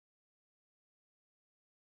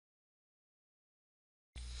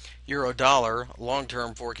Euro dollar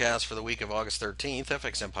long-term forecast for the week of August 13th,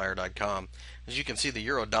 fxempire.com. As you can see, the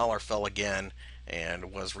euro dollar fell again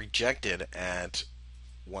and was rejected at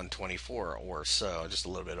 124 or so, just a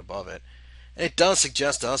little bit above it. And it does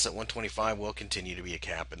suggest to us that 125 will continue to be a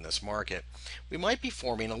cap in this market. We might be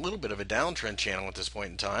forming a little bit of a downtrend channel at this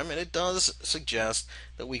point in time, and it does suggest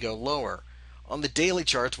that we go lower. On the daily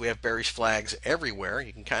charts, we have bearish flags everywhere.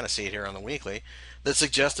 You can kind of see it here on the weekly that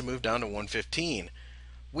suggest a move down to 115.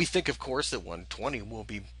 We think, of course, that 120 will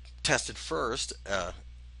be tested first,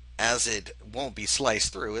 as it won't be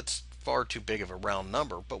sliced through. It's far too big of a round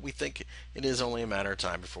number, but we think it is only a matter of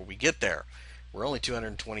time before we get there. We're only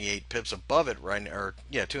 228 pips above it right now,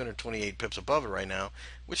 228 pips above it right now,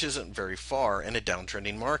 which isn't very far in a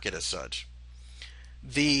downtrending market as such.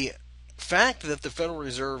 The fact that the Federal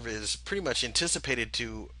Reserve is pretty much anticipated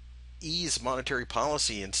to ease monetary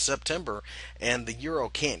policy in September and the euro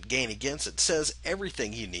can't gain against it says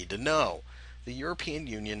everything you need to know. The European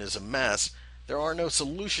Union is a mess. There are no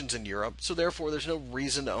solutions in Europe, so therefore there's no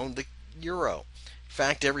reason to own the euro. In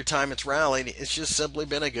fact, every time it's rallied, it's just simply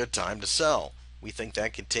been a good time to sell. We think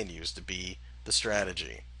that continues to be the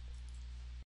strategy.